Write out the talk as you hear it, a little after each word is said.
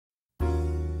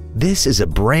This is a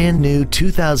brand new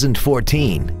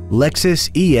 2014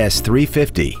 Lexus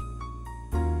ES350.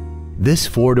 This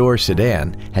four-door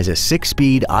sedan has a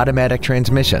 6-speed automatic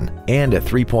transmission and a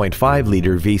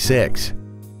 3.5-liter V6.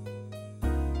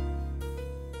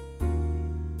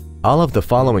 All of the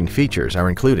following features are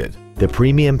included: the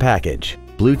premium package,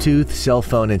 Bluetooth cell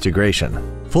phone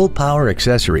integration, full power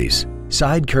accessories,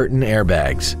 side curtain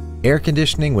airbags, air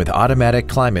conditioning with automatic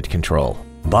climate control,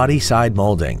 body side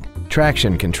molding,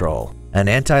 traction control, an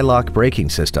anti-lock braking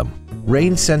system,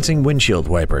 rain-sensing windshield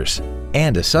wipers,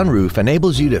 and a sunroof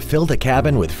enables you to fill the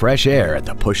cabin with fresh air at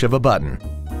the push of a button.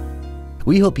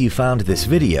 We hope you found this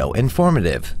video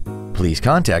informative. Please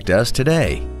contact us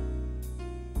today.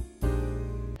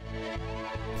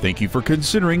 Thank you for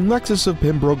considering Lexus of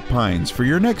Pembroke Pines for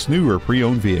your next new or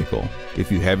pre-owned vehicle.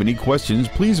 If you have any questions,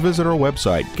 please visit our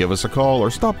website, give us a call, or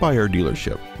stop by our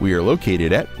dealership. We are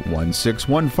located at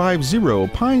 16150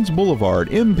 Pines Boulevard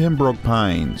in Pembroke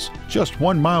Pines, just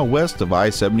 1 mile west of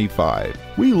I-75.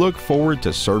 We look forward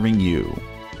to serving you.